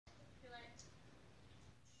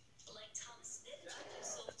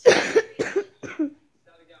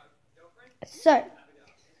So,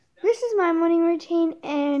 this is my morning routine,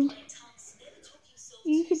 and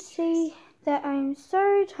you can see that I'm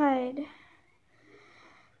so tired.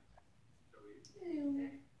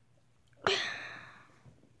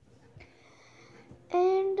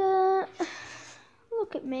 And,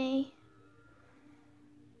 look at me.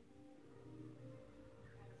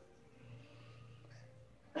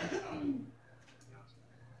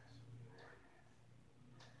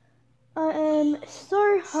 I am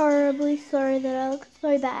so horribly sorry that I look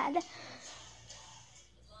so bad.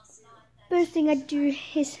 First thing I do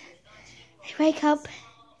is I wake up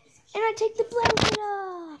and I take the blanket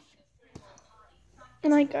off.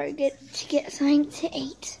 And I go get something to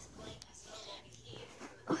eat.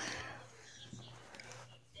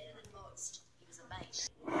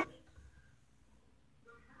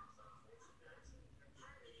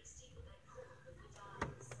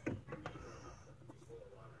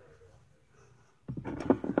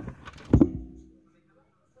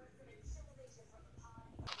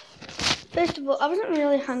 First of all, I wasn't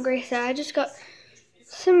really hungry, so I just got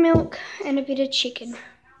some milk and a bit of chicken.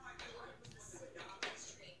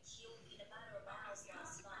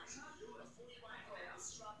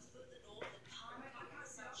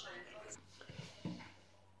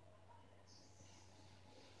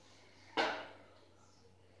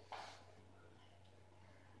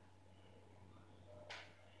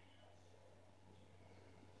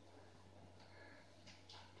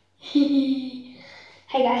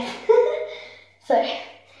 Hey guys. So,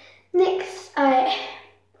 next I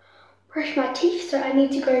brush my teeth, so I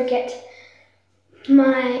need to go get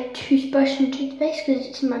my toothbrush and toothpaste because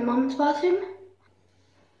it's in my mum's bathroom.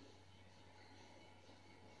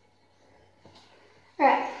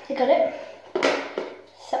 Alright, I got it.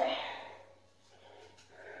 So,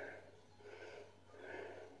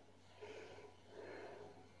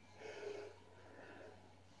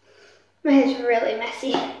 my hair's really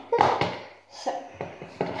messy. So,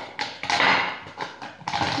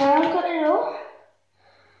 now I've got it all,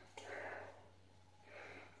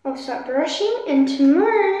 I'll start brushing, and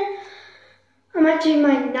tomorrow I might do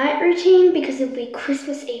my night routine because it'll be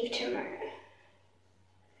Christmas Eve tomorrow.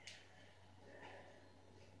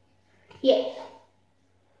 Yeah.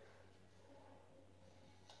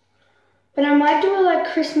 But I might do a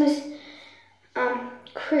like Christmas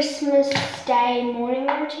Day morning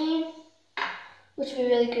routine, which would be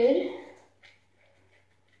really good.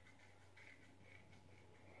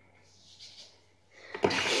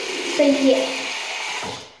 So yeah,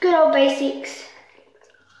 good old basics.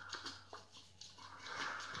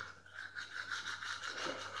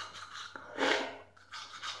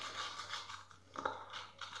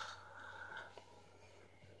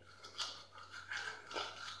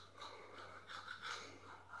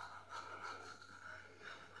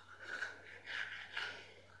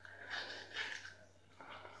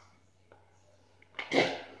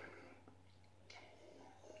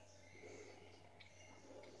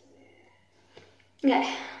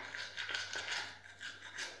 Okay.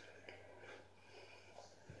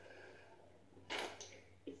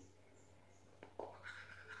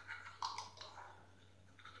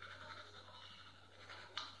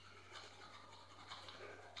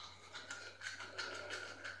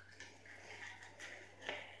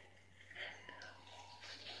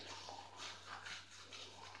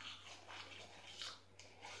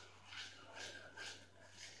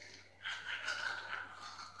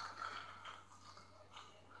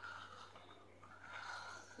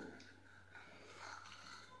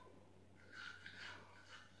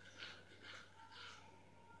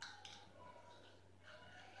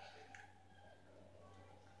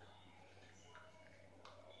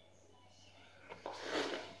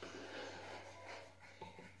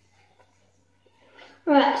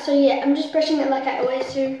 Alright, so yeah, I'm just brushing it like I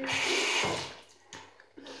always do.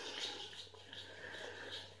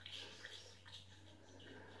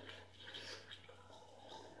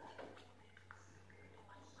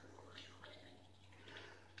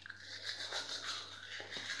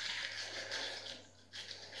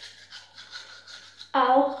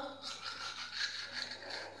 Ow.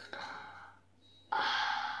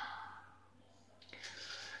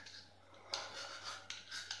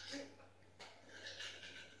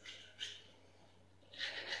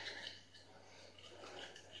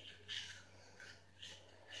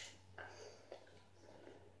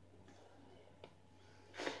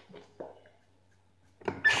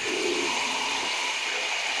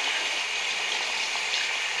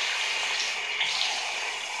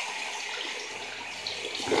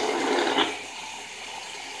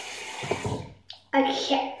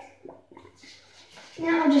 Okay,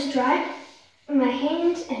 now I'll just dry my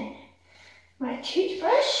hands and my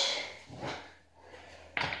toothbrush.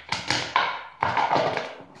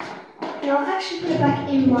 and I'll actually put it back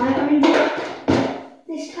in my own book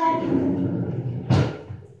this time.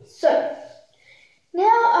 So,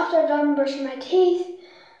 now after I've done brushing my teeth,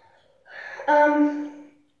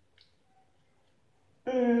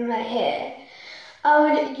 my hair, I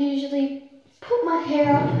would usually put my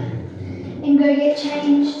hair up and go get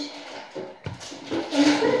changed. I'm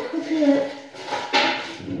just going to quickly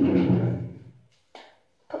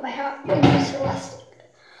put my hair up in this elastic.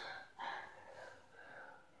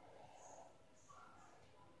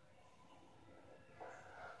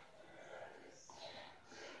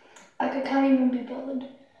 I can't even be bothered.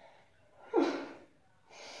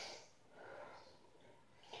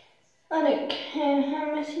 I don't care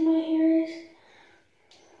how messy my hair is.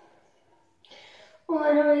 All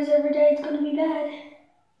I know is every day it's going to be bad.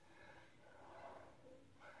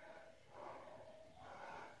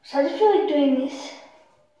 So I just feel like doing this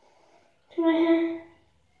to my hair.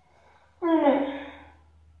 I don't know.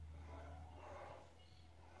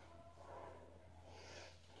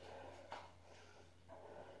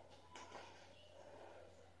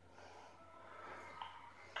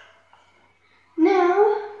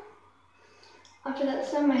 Now, after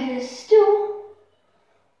that's done, my hair is still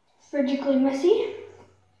frigidly messy.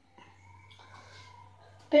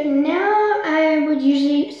 But now I would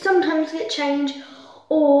usually sometimes get changed,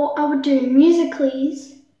 or I would do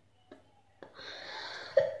Musicallys.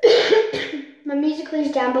 My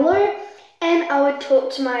Musicallys down below, and I would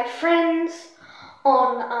talk to my friends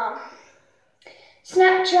on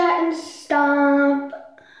Snapchat and stuff,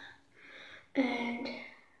 and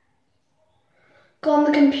go on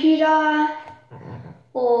the computer,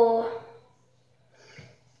 or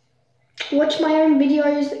watch my own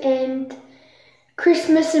videos and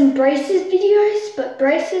Christmas and braces videos, but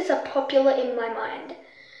braces are popular in my mind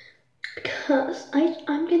because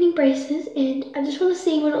I'm getting braces and I just want to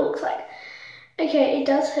see what it looks like. Okay, it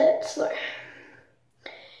does hurt, so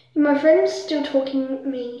my friend's still talking to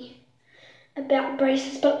me about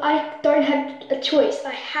braces, but I don't have a choice.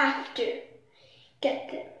 I have to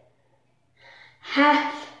get them.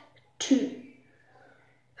 Have to.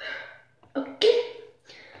 Okay.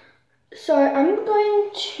 So I'm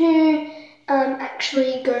going to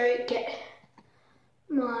actually go get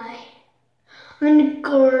I'm going to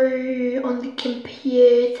go on the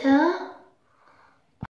computer